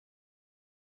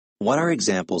What are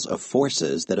examples of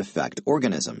forces that affect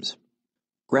organisms?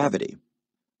 Gravity.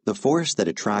 The force that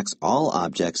attracts all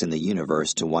objects in the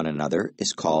universe to one another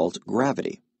is called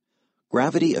gravity.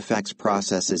 Gravity affects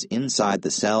processes inside the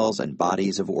cells and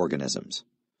bodies of organisms.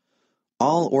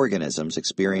 All organisms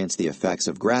experience the effects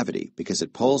of gravity because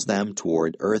it pulls them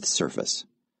toward Earth's surface.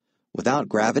 Without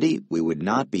gravity, we would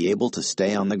not be able to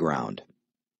stay on the ground.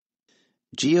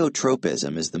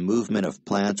 Geotropism is the movement of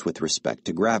plants with respect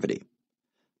to gravity.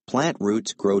 Plant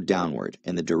roots grow downward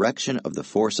in the direction of the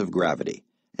force of gravity,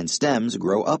 and stems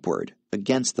grow upward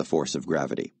against the force of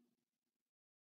gravity.